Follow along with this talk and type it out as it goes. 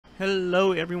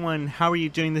Hello everyone, how are you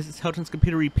doing? This is Helton's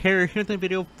Computer Repair here with a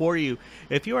video for you.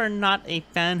 If you are not a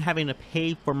fan having to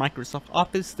pay for Microsoft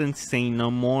Office, then say no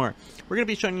more. We're going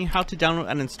to be showing you how to download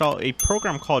and install a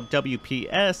program called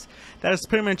WPS that is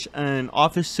pretty much an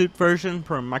Office suite version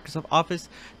for Microsoft Office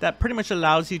that pretty much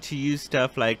allows you to use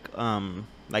stuff like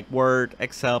Word,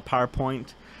 Excel,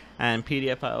 PowerPoint, and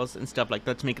PDF files and stuff like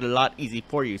that to make it a lot easy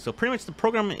for you. So pretty much the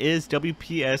program is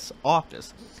WPS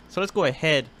Office. So let's go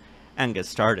ahead and get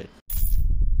started.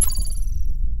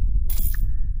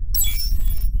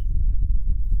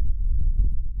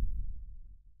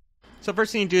 So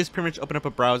first thing you do is pretty much open up a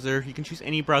browser. You can choose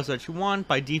any browser that you want.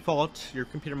 By default, your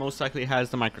computer most likely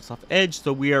has the Microsoft Edge,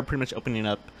 so we are pretty much opening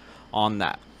up on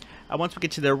that. Once we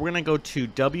get to there, we're going to go to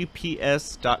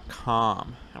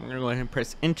WPS.com. I'm going to go ahead and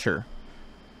press enter.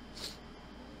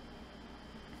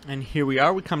 And here we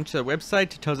are. We come to the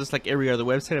website. It tells us, like every other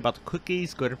website, about the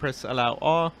cookies. Go ahead and press allow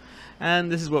all.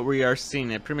 And this is what we are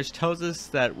seeing. It pretty much tells us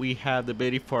that we have the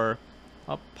ability for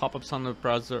pop-ups on the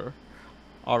browser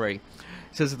already.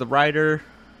 It says that the writer,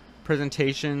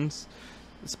 presentations,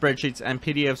 spreadsheets, and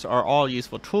PDFs are all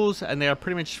useful tools, and they are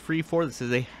pretty much free for this.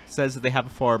 It says that they have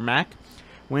it for Mac,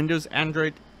 Windows,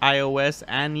 Android, iOS,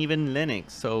 and even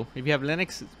Linux. So if you have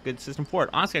Linux, it's a good system for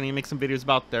it. Honestly, I need to make some videos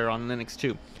about there on Linux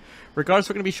too. Regardless,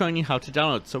 we're going to be showing you how to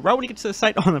download. So right when you get to the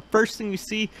site, on the first thing you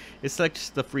see is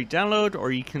select the free download,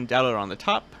 or you can download it on the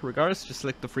top. Regardless, just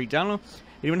select the free download.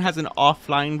 It even has an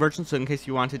offline version, so in case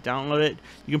you want to download it,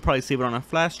 you can probably save it on a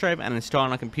flash drive and install it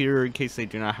on a computer in case they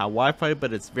do not have Wi-Fi,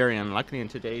 but it's very unlikely in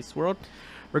today's world.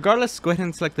 Regardless, go ahead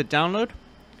and select the download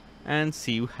and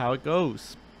see how it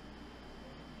goes.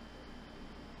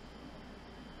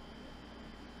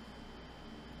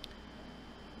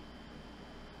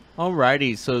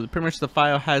 Alrighty, so pretty much the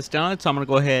file has downloaded, so I'm going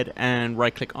to go ahead and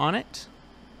right click on it.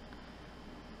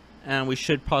 And we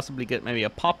should possibly get maybe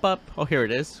a pop-up. Oh, here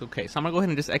it is. Okay, so I'm going to go ahead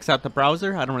and just X out the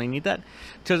browser. I don't really need that.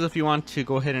 It tells if you want to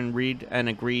go ahead and read and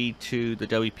agree to the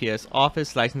WPS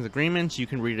Office license agreements. You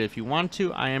can read it if you want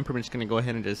to. I am pretty much going to go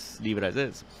ahead and just leave it as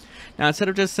is. Now, instead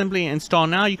of just simply install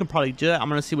now, you can probably do that. I'm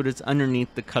going to see what is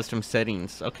underneath the custom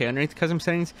settings. Okay, underneath the custom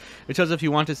settings, it tells if you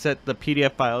want to set the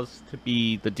PDF files to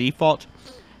be the default.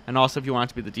 And also if you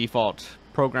want it to be the default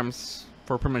programs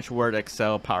for pretty much Word,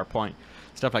 Excel, PowerPoint,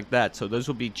 stuff like that. So those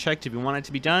will be checked if you want it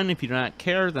to be done. If you do not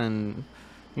care, then,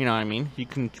 you know what I mean, you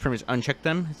can pretty much uncheck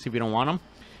them, see if you don't want them.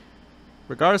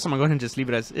 Regardless, I'm going to go ahead and just leave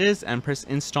it as is and press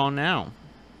install now.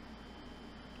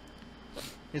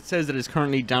 It says that it's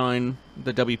currently downloading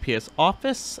the WPS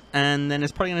Office, and then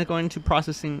it's probably going to go into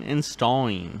processing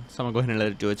installing. So I'm going to go ahead and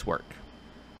let it do its work.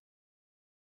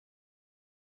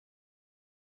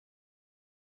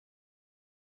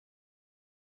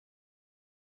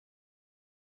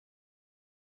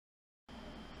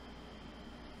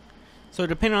 So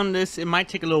depending on this, it might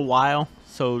take a little while,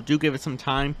 so do give it some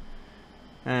time.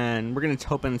 And we're going to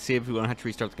hope and see if we won't have to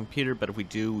restart the computer, but if we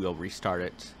do, we'll restart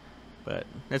it. But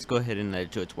let's go ahead and let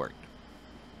it do its work.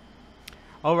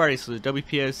 Alrighty, so the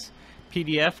WPS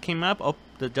PDF came up. Oh,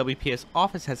 the WPS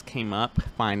Office has came up,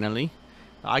 finally.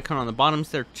 The icon on the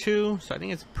bottom's there too, so I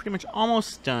think it's pretty much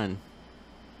almost done.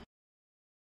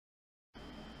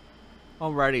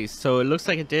 Alrighty, so it looks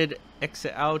like it did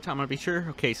exit out. I'm gonna be sure.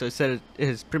 Okay, so it said it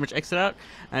has pretty much exit out,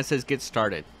 and it says get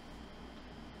started.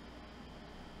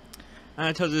 And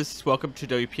it tells us welcome to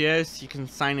WPS. You can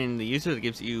sign in the user. That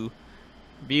gives you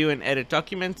view and edit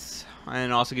documents,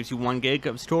 and also gives you 1 gig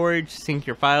of storage, sync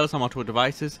your files on multiple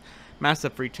devices, master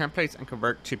free templates, and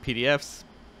convert to PDFs.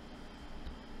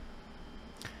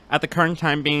 At the current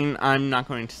time being, I'm not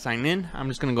going to sign in. I'm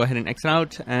just going to go ahead and exit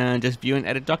out and just view and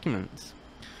edit documents.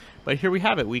 But here we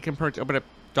have it. We can open up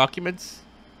documents,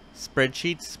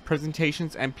 spreadsheets,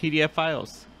 presentations, and PDF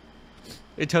files.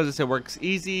 It tells us it works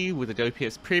easy with the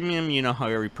WPS Premium. You know how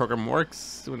every program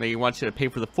works. When they want you to pay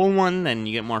for the full one, then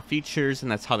you get more features,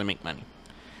 and that's how they make money.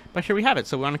 But here we have it.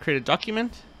 So we want to create a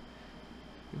document.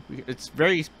 It's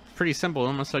pretty simple.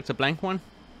 I'm going to select a blank one.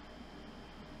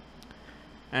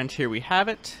 And here we have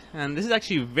it. And this is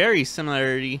actually very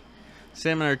similar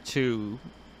to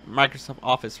Microsoft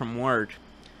Office from Word.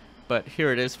 But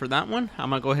here it is for that one.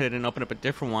 I'm going to go ahead and open up a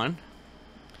different one.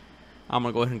 I'm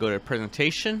going to go ahead and go to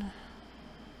presentation.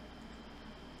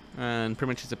 And pretty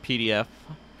much it's a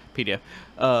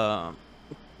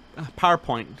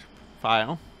PowerPoint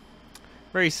file.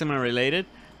 Very similar related.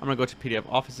 I'm going to go to PDF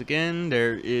Office again.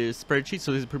 There is spreadsheet.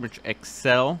 So this is pretty much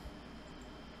Excel.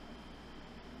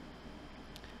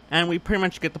 And we pretty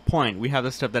much get the point. We have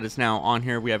the stuff that is now on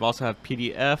here. We also have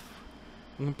PDF.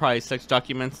 We can probably select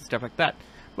documents and stuff like that.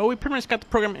 But we pretty much got the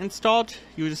program installed.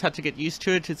 You just have to get used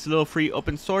to it. It's a little free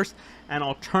open source and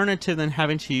alternative than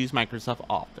having to use Microsoft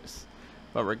Office.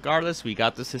 But regardless, we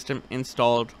got the system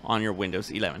installed on your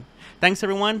Windows 11. Thanks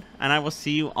everyone, and I will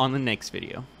see you on the next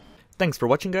video. Thanks for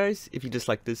watching, guys. If you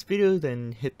disliked this video,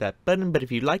 then hit that button. But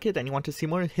if you like it and you want to see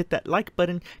more, hit that like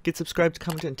button, get subscribed,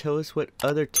 comment, and tell us what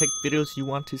other tech videos you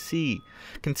want to see.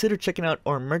 Consider checking out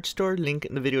our merch store, link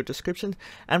in the video description.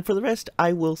 And for the rest,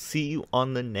 I will see you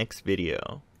on the next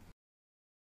video.